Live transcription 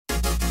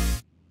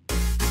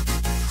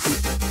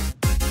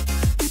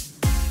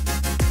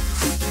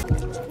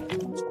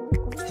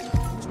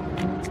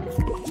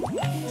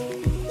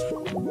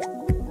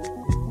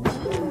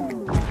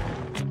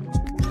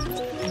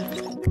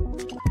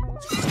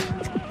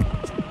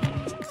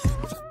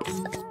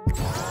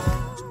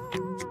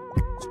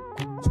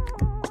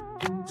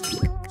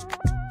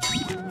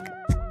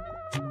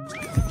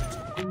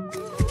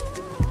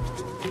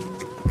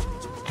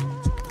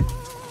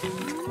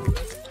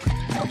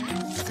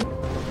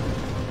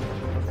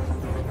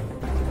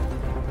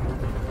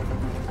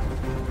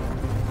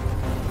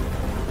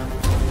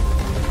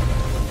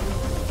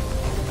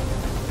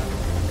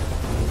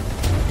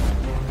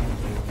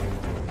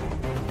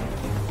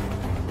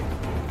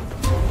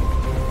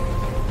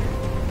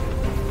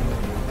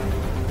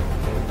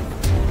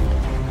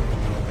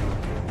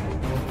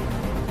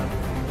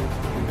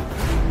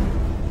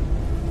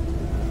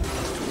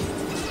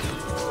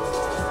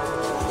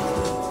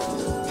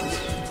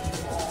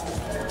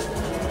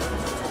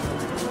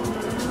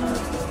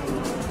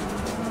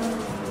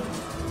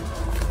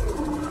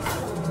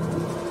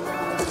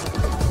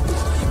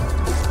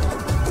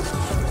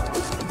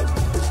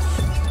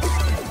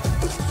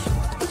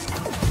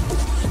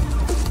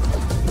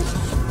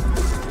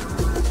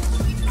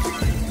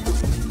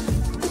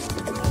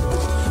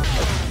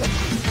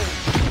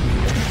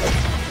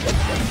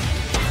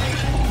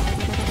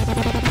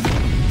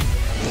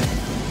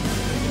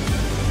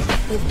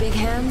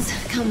hands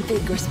come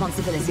big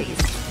responsibilities.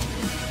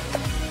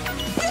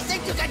 You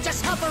think you can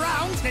just hop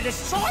around and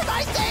destroy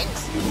my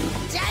things?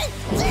 Take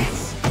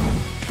this!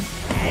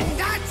 And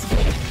that!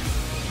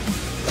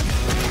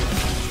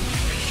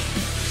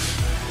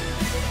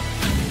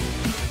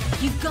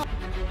 You've got...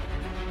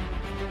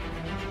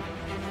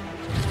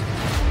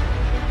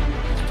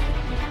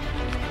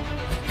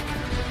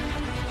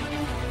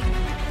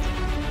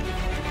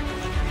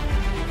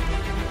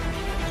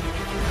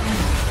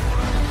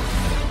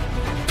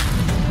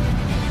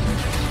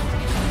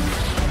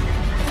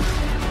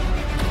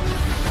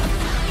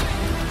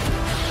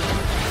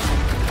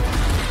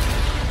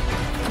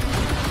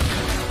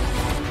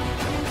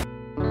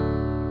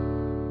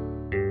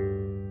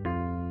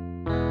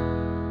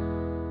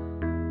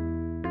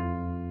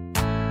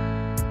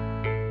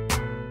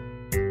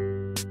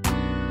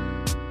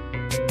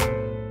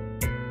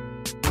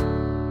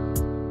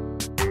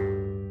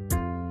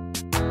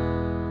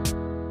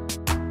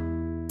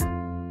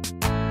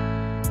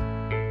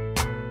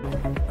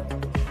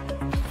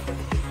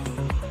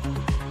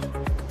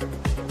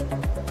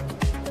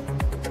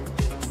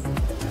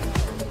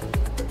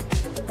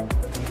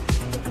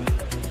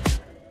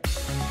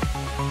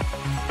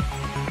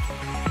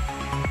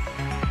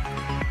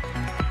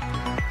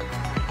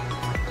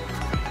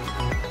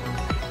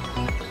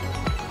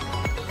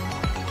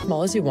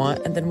 Small as you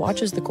want, and then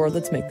watch as the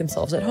Gordlets make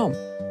themselves at home.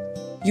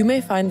 You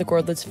may find the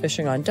Gordlets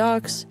fishing on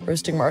docks,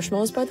 roasting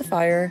marshmallows by the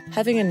fire,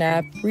 having a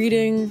nap,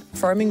 reading,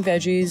 farming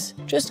veggies,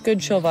 just good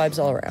chill vibes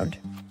all around.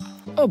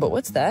 Oh, but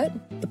what's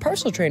that? The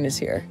parcel train is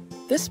here.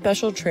 This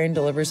special train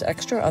delivers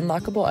extra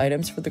unlockable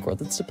items for the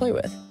Gordlets to play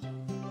with.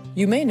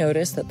 You may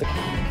notice that the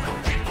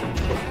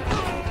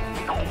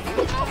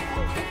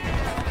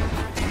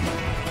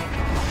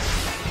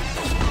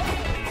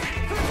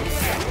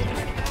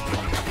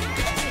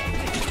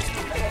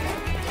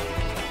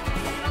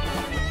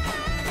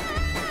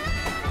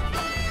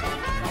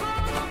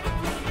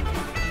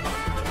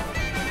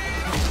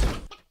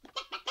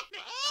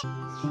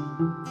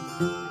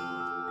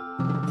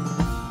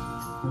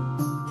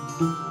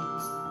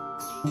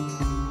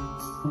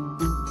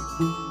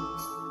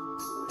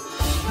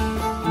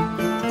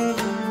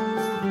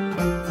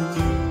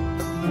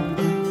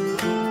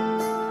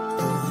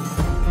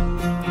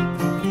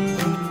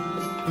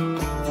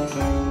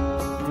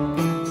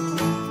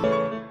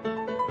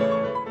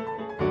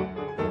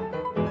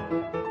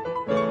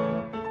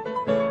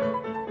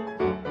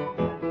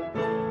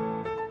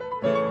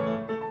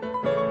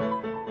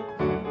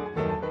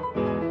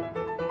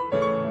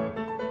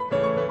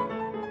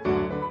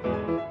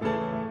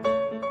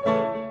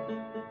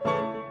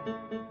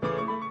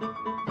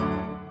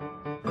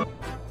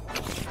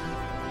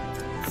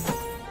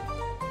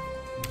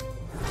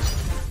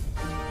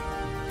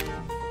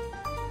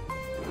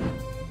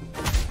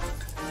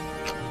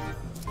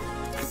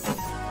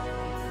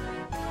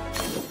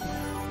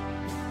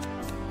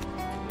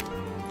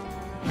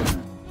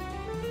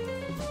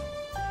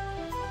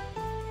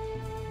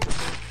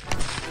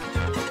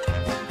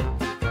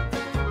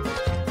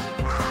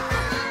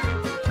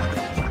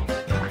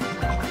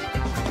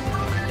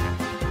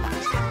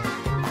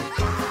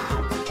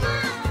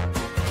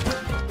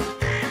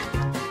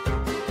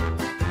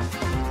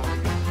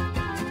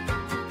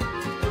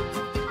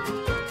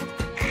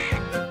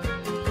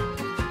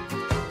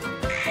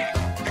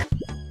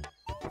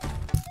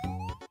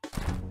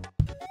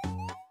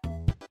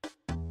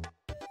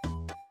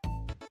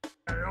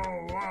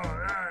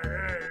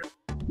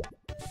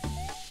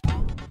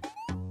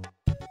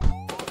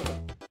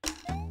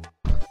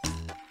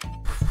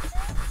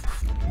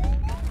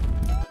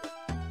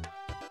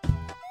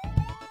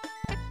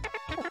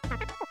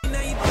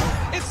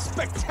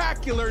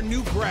spectacular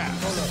new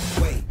grass. Hold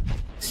up, wait,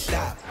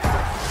 stop.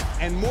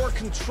 And more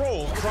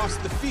control across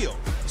the field,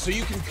 so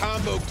you can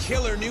combo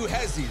killer new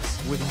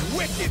Hezzies with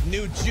wicked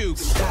new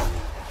jukes. Stop.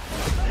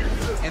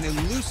 And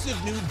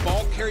elusive new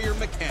ball carrier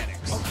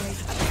mechanics. Okay,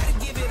 I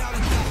gotta give it all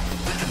again.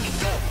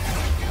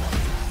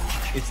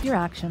 It's Your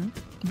action.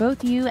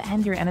 Both you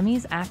and your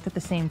enemies act at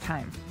the same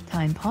time.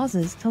 Time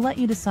pauses to let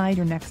you decide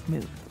your next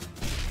move.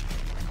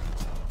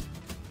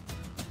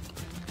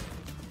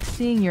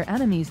 Seeing your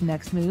enemy's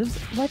next moves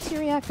lets you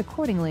react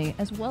accordingly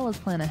as well as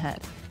plan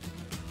ahead.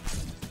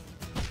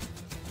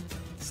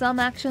 Some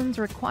actions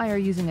require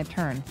using a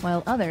turn,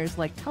 while others,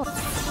 like teleport,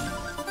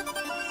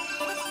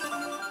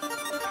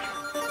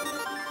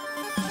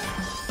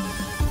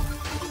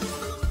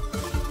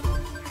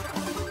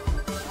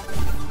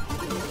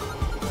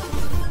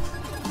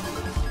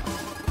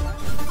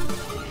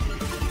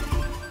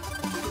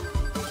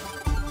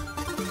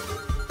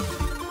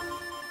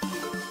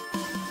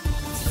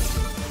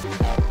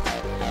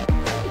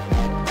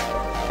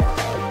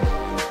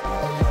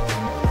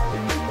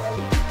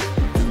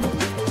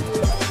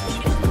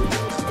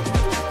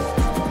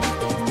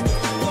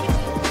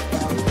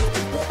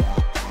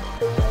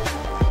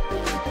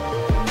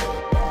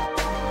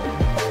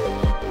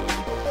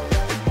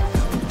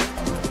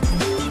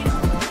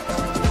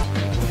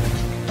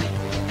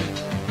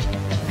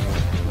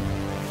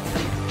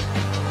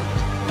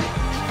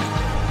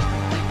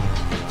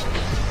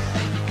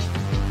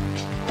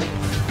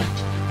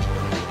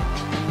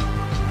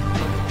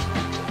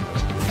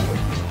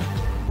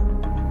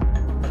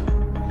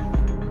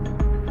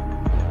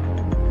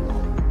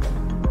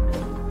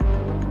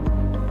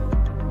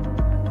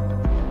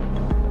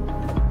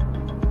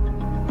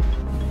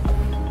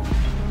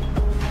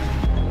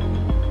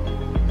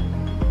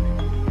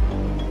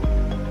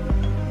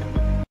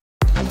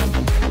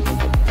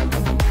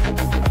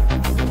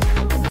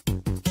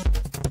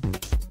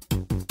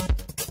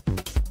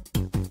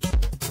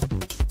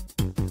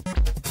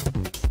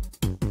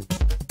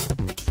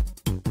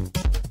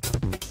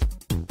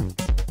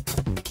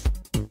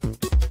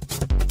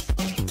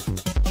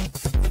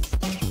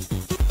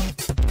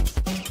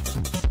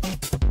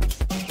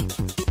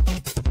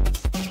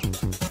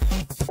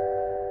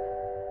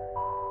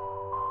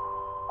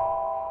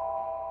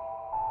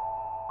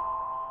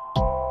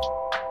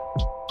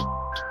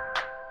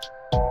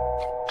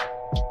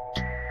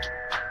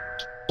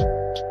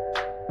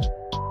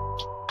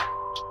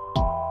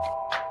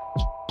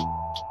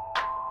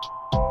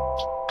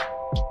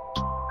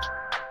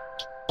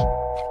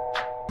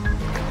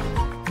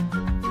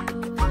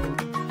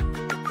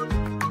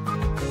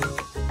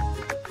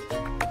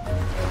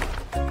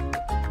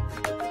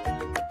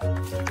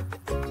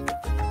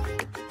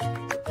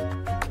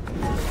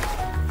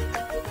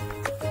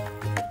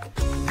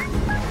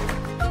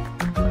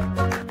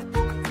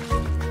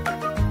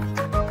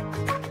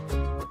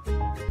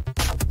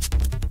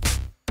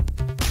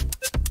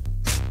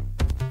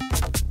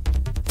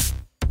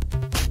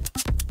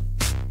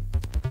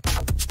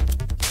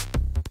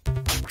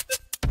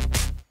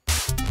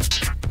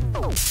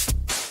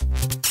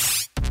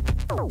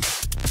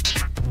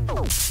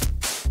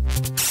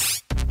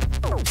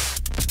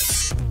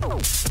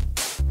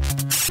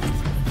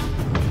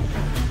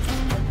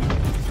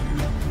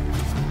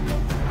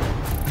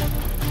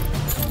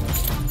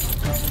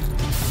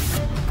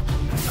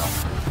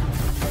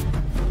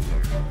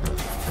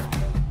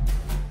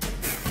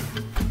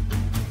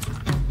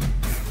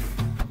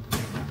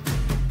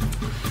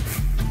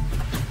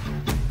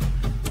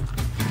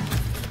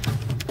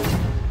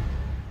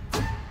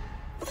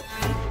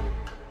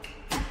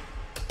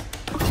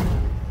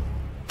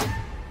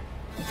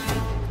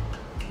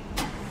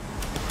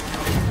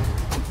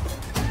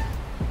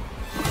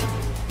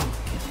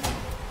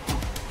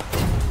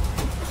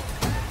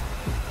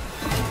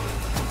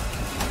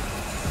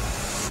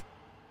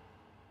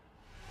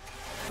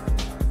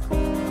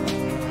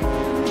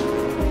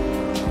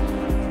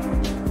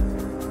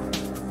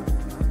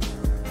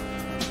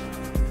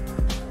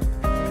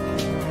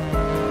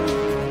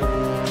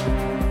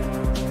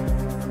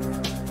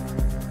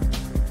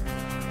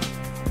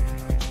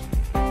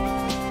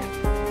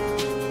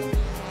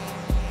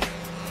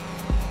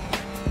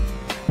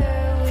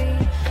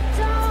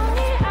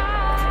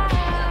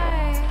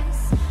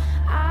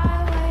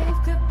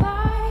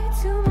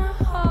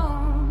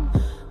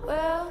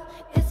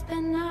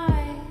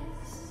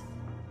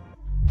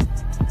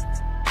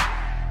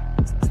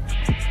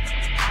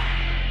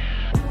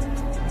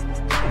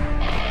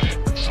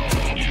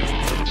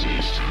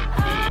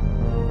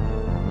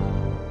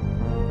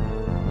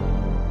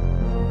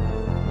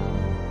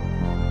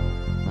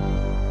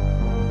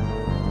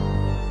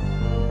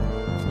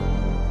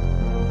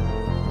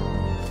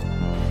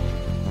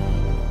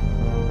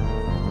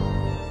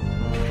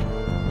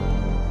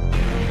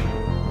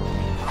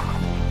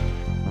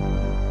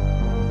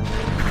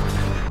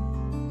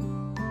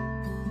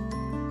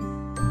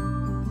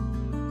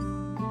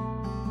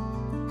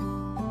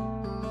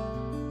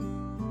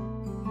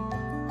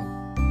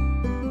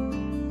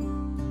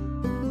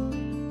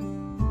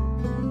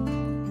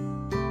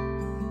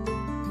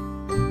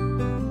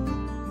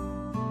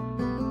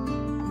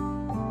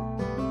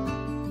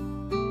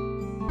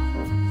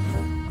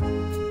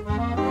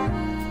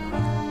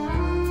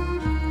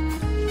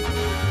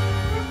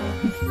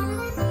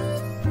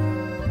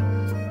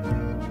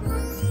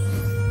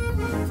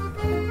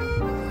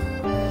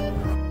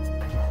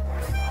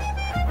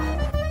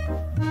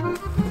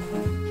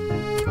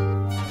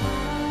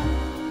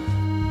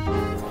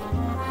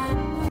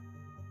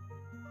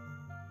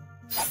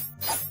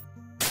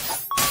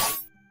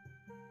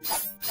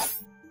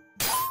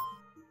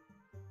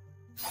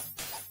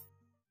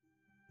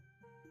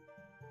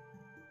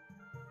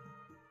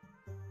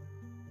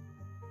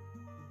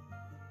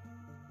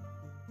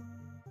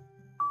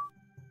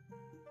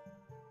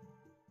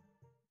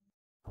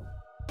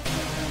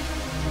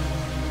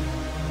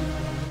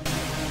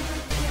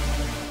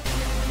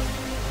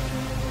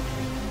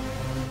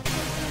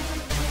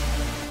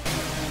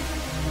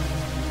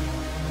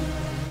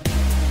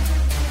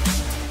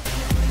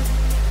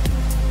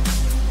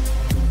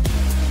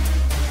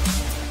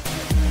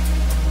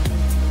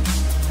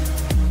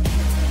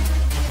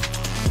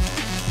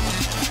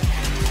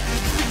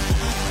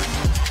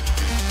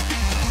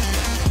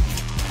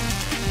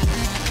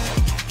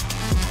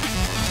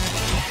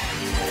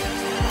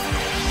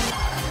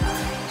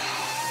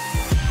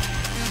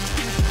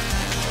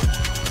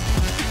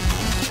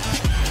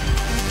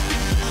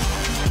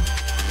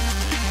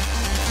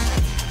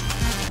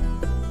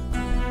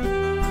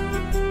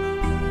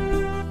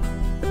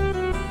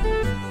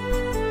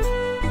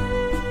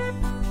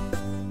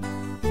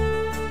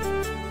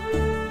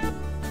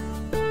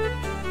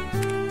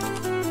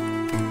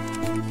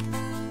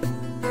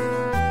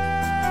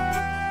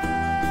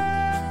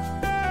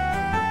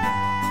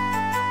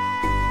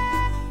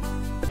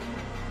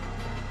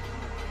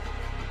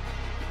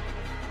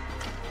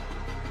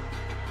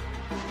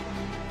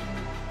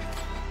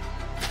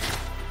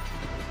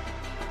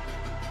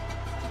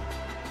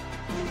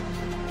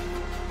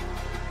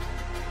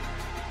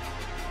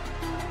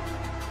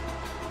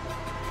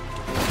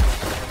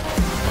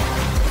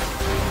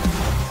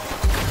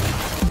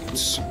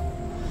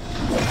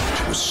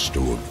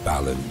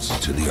 balance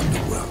to the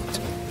underworld.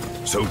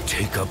 So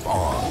take up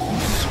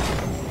arms.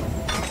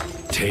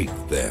 Take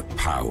their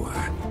power.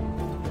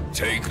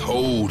 Take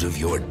hold of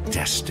your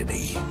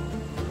destiny.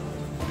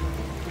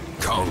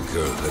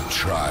 Conquer the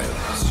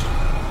trials.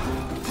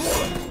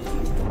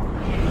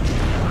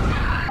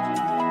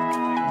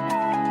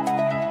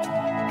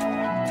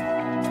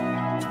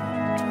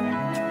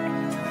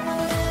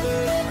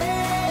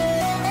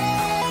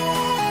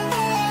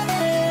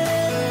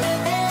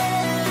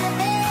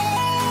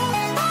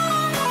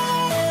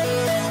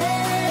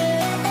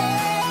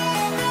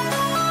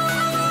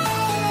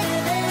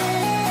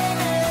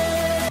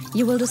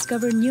 You will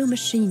discover new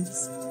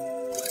machines,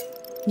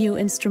 new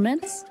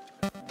instruments,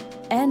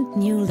 and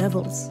new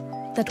levels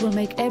that will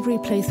make every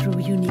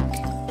playthrough unique.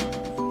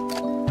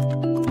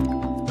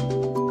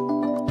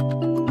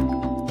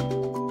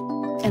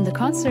 In the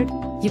concert,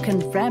 you can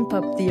ramp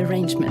up the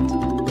arrangement.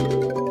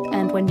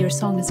 And when your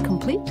song is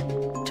complete,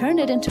 turn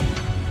it into...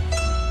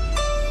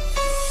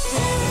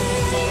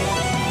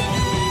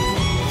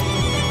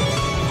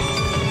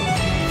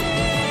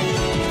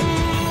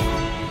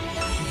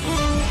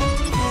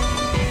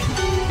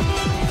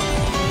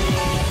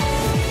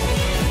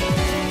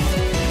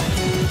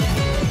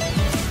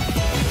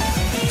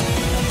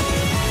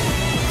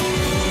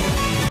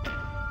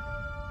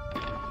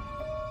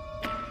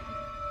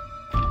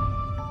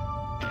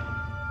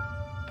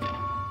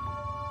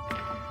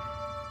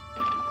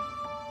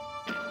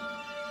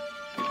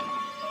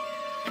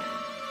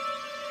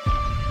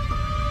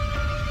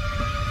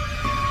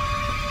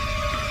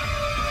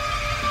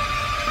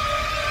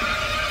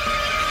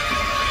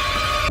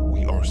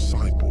 We are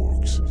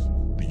cyborgs.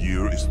 The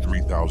year is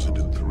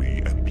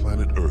 3003 and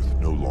planet Earth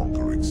no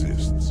longer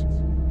exists.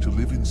 To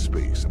live in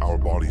space, our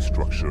body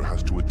structure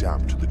has to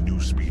adapt to the new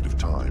speed of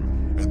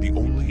time, and the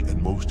only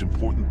and most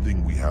important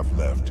thing we have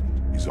left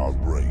is our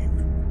brain.